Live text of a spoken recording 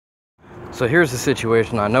So here's the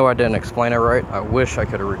situation. I know I didn't explain it right. I wish I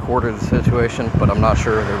could have recorded the situation, but I'm not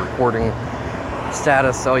sure the recording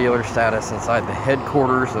status, cellular status inside the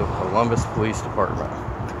headquarters of Columbus Police Department.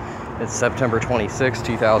 It's September 26,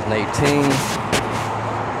 2018.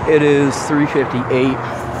 It is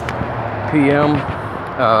 3:58 p.m.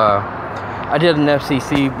 I did an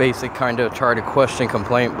FCC basic kind of try to question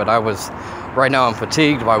complaint, but right now I'm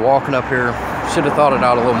fatigued by walking up here. Should have thought it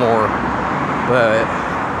out a little more, but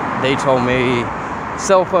they told me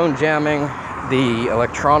cell phone jamming, the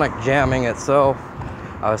electronic jamming itself.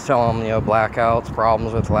 I was telling them, blackouts,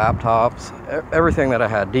 problems with laptops, everything that I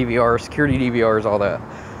had, DVRs, security DVRs, all that.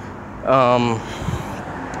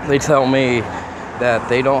 They tell me that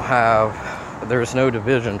there's no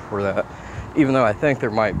division for that, even though I think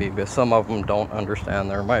there might be, but some of them don't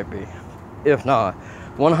understand there might be. If not,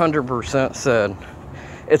 100% said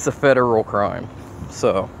it's a federal crime.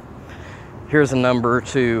 So here's a number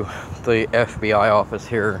to the FBI office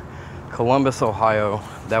here, Columbus, Ohio,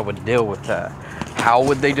 that would deal with that. How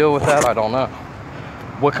would they deal with that? I don't know.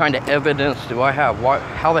 What kind of evidence do I have?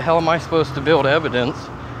 How the hell am I supposed to build evidence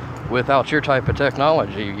without your type of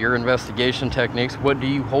technology, your investigation techniques? What do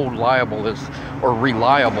you hold liable as or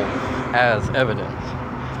reliable as evidence?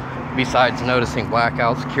 Besides noticing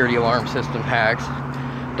blackouts, security alarm system hacks,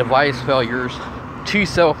 device failures, 2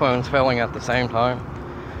 cell phones failing at the same time,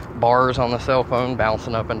 bars on the cell phone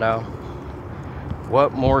bouncing up and down.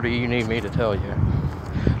 What more do you need me to tell you?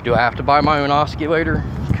 Do I have to buy my own oscillator?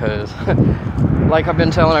 Because like I've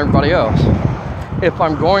been telling everybody else, if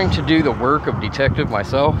I'm going to do the work of detective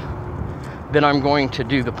myself, then I'm going to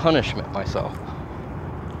do the punishment myself.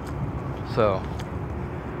 So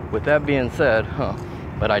with that being said,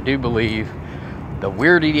 but I do believe the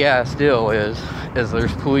weirdy ass deal is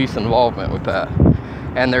there's police involvement with that,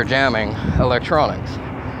 and they're jamming electronics.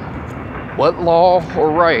 What law or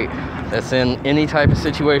right that's in any type of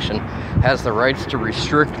situation has the rights to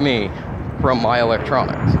restrict me from my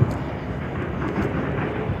electronics?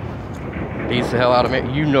 Beats the hell out of me.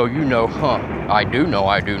 You know, I do know.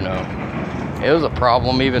 It was a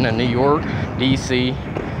problem even in New York, DC.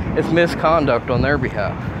 It's misconduct on their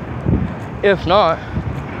behalf. If not,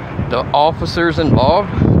 the officers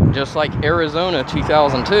involved, just like Arizona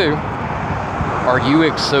 2002, are you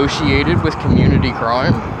associated with community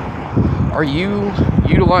crime? Are you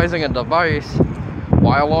utilizing a device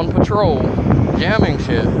while on patrol, jamming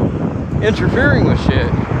shit, interfering with shit,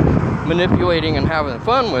 manipulating and having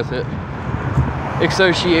fun with it,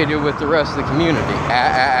 associated with the rest of the community?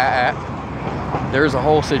 There's a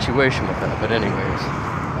whole situation with that, but anyways.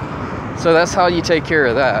 So that's how you take care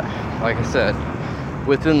of that. Like I said,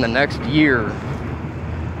 within the next year,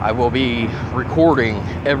 I will be recording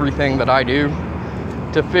everything that I do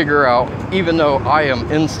to figure out, even though I am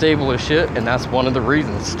unstable as shit, and that's one of the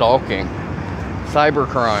reasons, stalking, cyber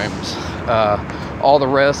crimes, all the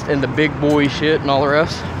rest, and the big boy shit and all the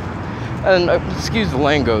rest. And excuse the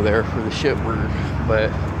lingo there for the shit word,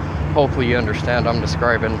 but hopefully you understand I'm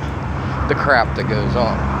describing the crap that goes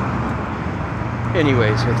on.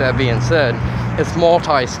 Anyways, with that being said, it's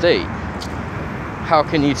multi-state. How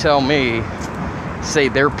can you tell me, say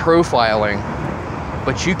they're profiling,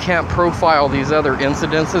 but you can't profile these other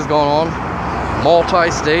incidences going on?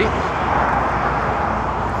 Multi-state?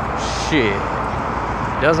 Shit.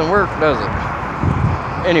 Doesn't work, does it?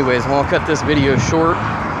 Anyways, I'm gonna cut this video short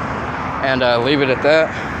and leave it at that.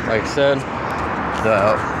 Like I said,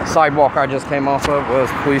 the sidewalk I just came off of was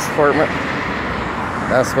police department.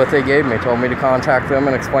 That's what they gave me. Told me to contact them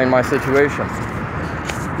and explain my situation,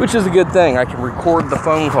 which is a good thing. I can record the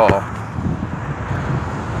phone call,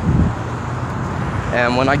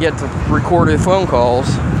 and when I get to recorded phone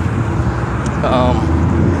calls,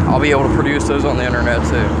 I'll be able to produce those on the internet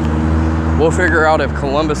too. We'll figure out if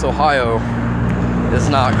Columbus, Ohio is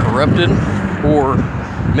not corrupted or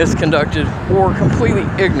misconducted or completely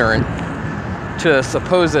ignorant to a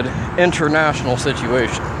supposed international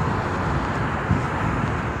situation,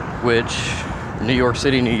 which New York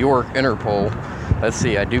City, New York, Interpol. Let's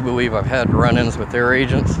see, I do believe I've had run-ins with their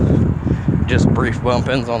agents, just brief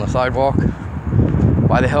bump-ins on the sidewalk.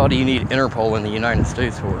 Why the hell do you need Interpol in the United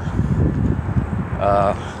States for?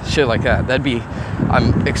 Shit like that.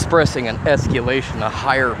 I'm expressing an escalation, a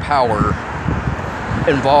higher power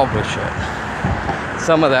involved with shit.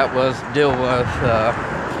 Some of that was deal with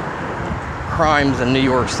crimes in New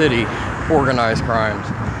York City, organized crimes,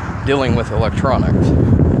 dealing with electronics.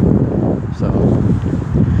 So,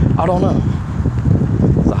 I don't know.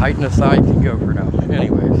 It's the height and the side can go for now.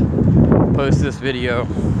 Anyways, post this video.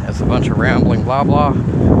 It's a bunch of rambling blah blah.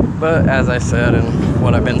 But as I said, and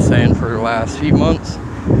what I've been saying for the last few months,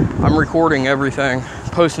 I'm recording everything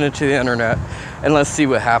posting it to the internet, and let's see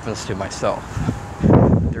what happens to myself.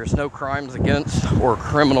 There's no crimes against or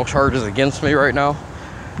criminal charges against me right now.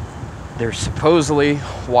 There's supposedly,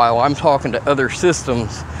 while I'm talking to other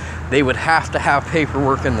systems, they would have to have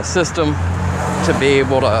paperwork in the system to be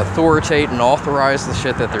able to authoritate and authorize the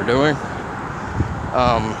shit that they're doing.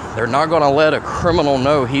 They're not going to let a criminal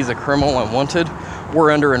know he's a criminal and wanted.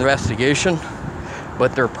 We're under investigation,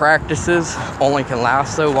 but their practices only can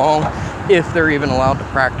last so long if they're even allowed to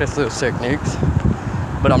practice those techniques.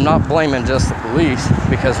 But I'm not blaming just the police,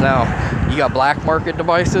 because now you got black market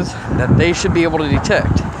devices that they should be able to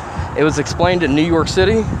detect. It was explained in New York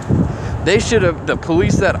City. They should have, the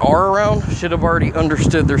police that are around should have already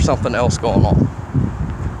understood there's something else going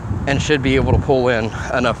on, and should be able to pull in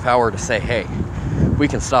enough power to say, hey, we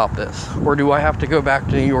can stop this. Or do I have to go back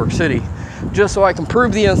to New York City just so I can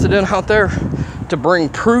prove the incident out there to bring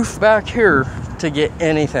proof back here to get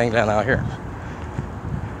anything done out here?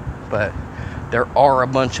 But there are a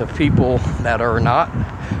bunch of people that are not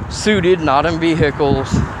suited, not in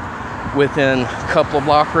vehicles, within a couple of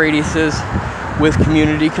block radiuses, with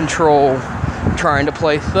community control, trying to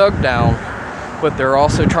play thug down, but they're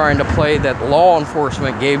also trying to play that law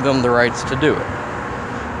enforcement gave them the rights to do it.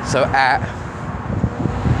 So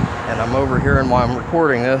and I'm overhearing while I'm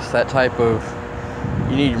recording this, that type of,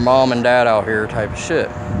 you need your mom and dad out here type of shit.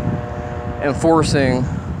 Enforcing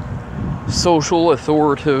social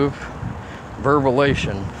authoritative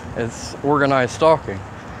verbalization. It's organized stalking.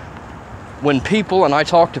 When people, and I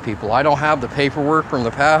talk to people, I don't have the paperwork from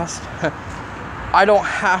the past. I don't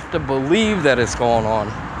have to believe that it's going on.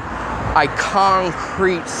 I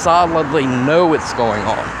concrete, solidly know it's going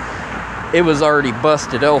on. It was already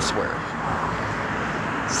busted elsewhere.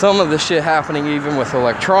 Some of the shit happening even with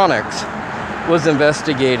electronics was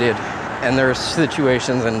investigated, and there's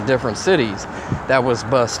situations in different cities that was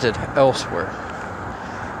busted elsewhere.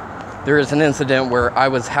 There is an incident where I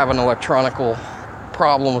was having electronical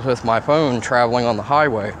problems with my phone traveling on the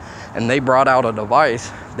highway, and they brought out a device.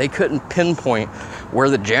 They couldn't pinpoint where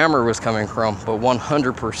the jammer was coming from, but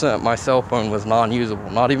 100% my cell phone was non-usable,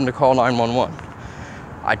 not even to call 911.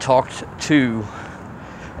 I talked to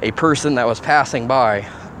a person that was passing by,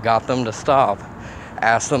 got them to stop,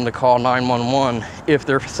 asked them to call 911 if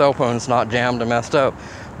their cell phone's not jammed and messed up.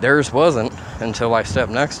 Theirs wasn't until I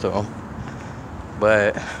stepped next to them,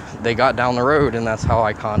 but they got down the road, and that's how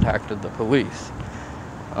I contacted the police.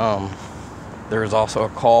 There's also a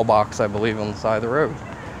call box, I believe, on the side of the road.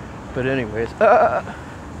 But anyways,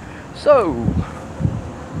 so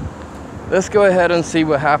let's go ahead and see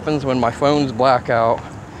what happens when my phone's blackout,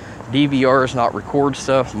 DVRs not record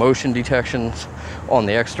stuff, motion detections on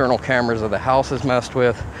the external cameras of the house is messed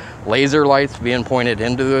with, laser lights being pointed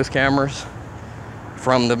into those cameras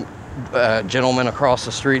from the gentleman across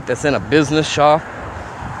the street that's in a business shop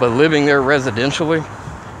but living there residentially.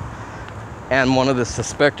 And one of the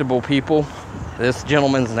suspectable people, this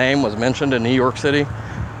gentleman's name was mentioned in New York City,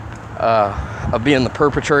 of being the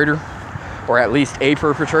perpetrator, or at least a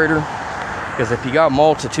perpetrator. Because if you got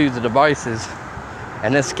multitudes of devices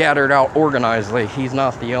and it's scattered out organizedly, he's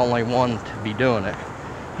not the only one to be doing it.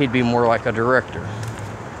 He'd be more like a director.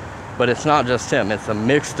 But it's not just him, it's a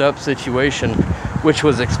mixed up situation, which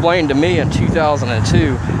was explained to me in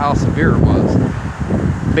 2002 how severe it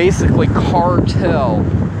was. Basically cartel,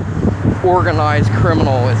 organized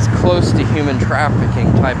criminal, it's close to human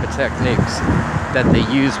trafficking type of techniques that they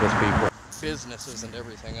use with people. Businesses and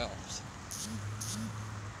everything else.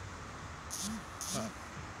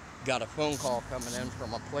 Got a phone call coming in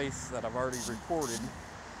from a place that I've already recorded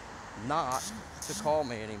not to call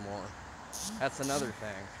me anymore. That's another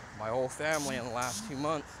thing. My whole family in the last 2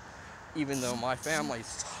 months, even though my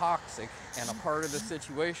family's toxic and a part of the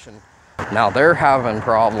situation, now they're having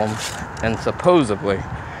problems, and supposedly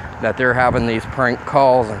that they're having these prank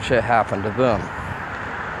calls and shit happen to them.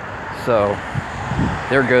 So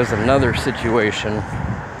there goes another situation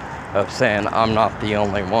of saying I'm not the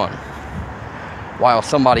only one, while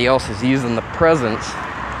somebody else is using the presence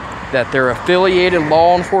that they're affiliated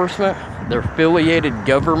law enforcement, they're affiliated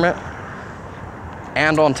government,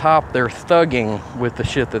 and on top they're thugging with the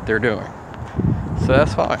shit that they're doing. So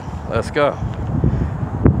that's fine, let's go.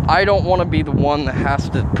 I don't want to be the one that has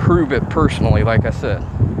to prove it personally. Like I said,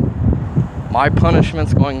 my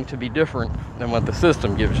punishment's going to be different than what the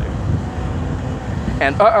system gives you.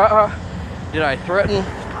 And did I threaten?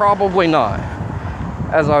 Probably not.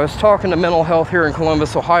 As I was talking to mental health here in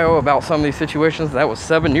Columbus, Ohio about some of these situations, that was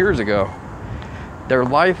 7 years ago. They're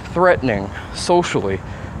life-threatening socially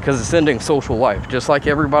because it's ending social life. Just like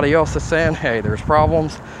everybody else is saying, hey, there's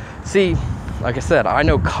problems. See, like I said, I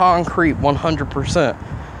know concrete 100%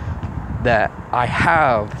 that I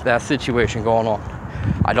have that situation going on.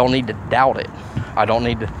 I don't need to doubt it. I don't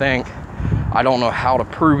need to think. I don't know how to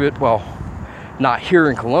prove it. Well, not here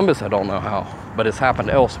in Columbus, I don't know how, but it's happened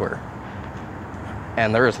elsewhere.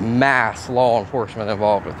 And there is mass law enforcement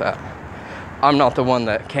involved with that. I'm not the one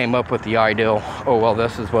that came up with the ideal, oh, well,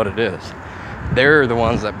 this is what it is. They're the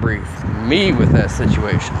ones that briefed me with that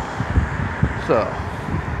situation. So,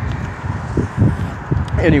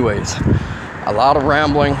 anyways, a lot of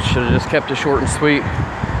rambling. Should have just kept it short and sweet.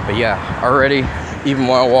 But yeah, already, even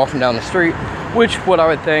while walking down the street, which what I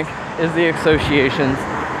would think is the associations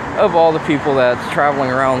of all the people that's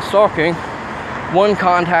traveling around stalking. One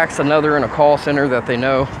contacts another in a call center that they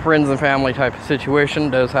know, friends and family type of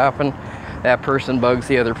situation does happen. That person bugs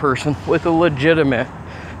the other person with a legitimate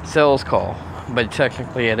sales call, but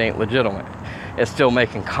technically it ain't legitimate. It's still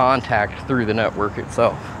making contact through the network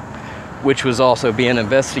itself, which was also being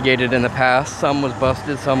investigated in the past. Some was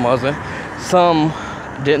busted, some wasn't. Some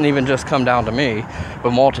didn't even just come down to me,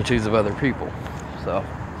 but multitudes of other people. So,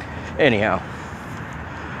 anyhow,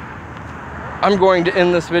 I'm going to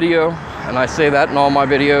end this video, and I say that in all my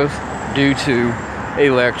videos, due to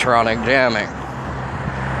electronic jamming.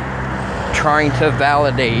 Trying to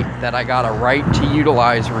validate that I got a right to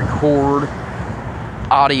utilize, record,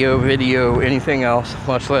 audio, video, anything else,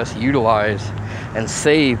 much less utilize and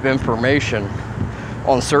save information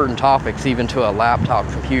on certain topics, even to a laptop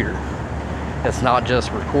computer. It's not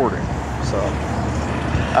just recording. So,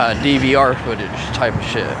 DVR footage type of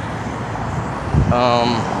shit.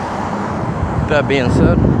 That being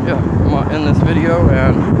said, yeah, I'm gonna end this video,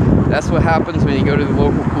 and that's what happens when you go to the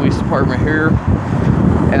local police department here.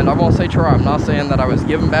 And I won't say try. I'm not saying that I was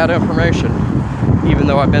given bad information, even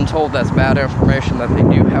though I've been told that's bad information, that they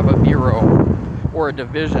do have a bureau or a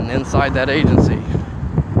division inside that agency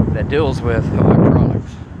that deals with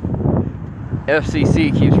electronics.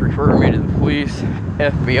 FCC keeps referring me to the police.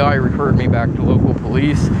 FBI referred me back to local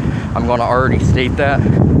police. I'm going to already state that.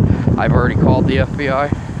 I've already called the FBI.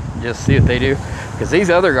 Just see what they do. Because these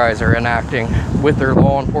other guys are enacting with their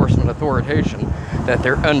law enforcement authoritation that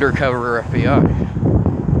they're undercover FBI.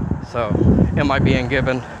 So, am I being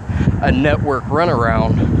given a network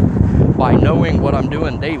runaround by knowing what I'm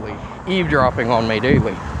doing daily, eavesdropping on me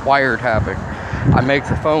daily, wiretapping? I make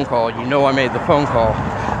the phone call, you know I made the phone call,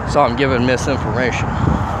 so I'm given misinformation.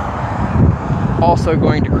 Also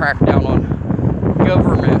going to crack down on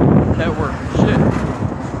government network shit.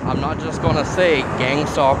 I'm not just going to say gang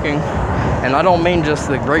stalking, and I don't mean just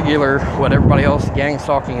the regular, what everybody else, gang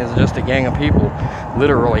stalking is just a gang of people,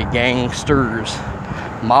 literally gangsters.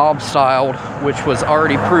 Mob styled, which was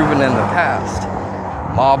already proven in the past.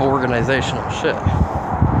 Mob organizational shit.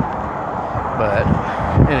 But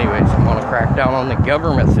anyways, I'm going to crack down on the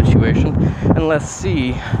government situation, and let's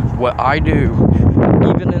see what I do,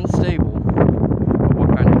 even in stable,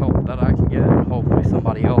 what kind of help that I can get, and hopefully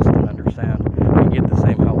somebody else can understand and get the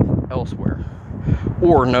same help elsewhere.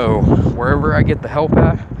 Or no, wherever I get the help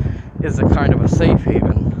at is a kind of a safe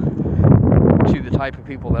haven to the type of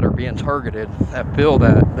people that are being targeted, that feel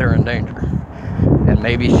that they're in danger, and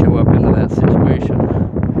maybe show up into that situation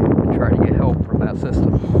and try to get help from that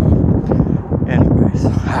system. Anyways,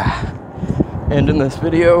 ending this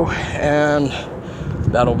video, and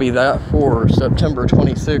that'll be that for September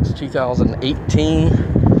 26, 2018.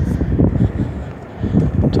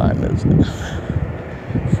 What time is it?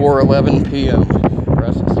 4:11 p.m.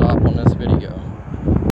 Press and stop on this video.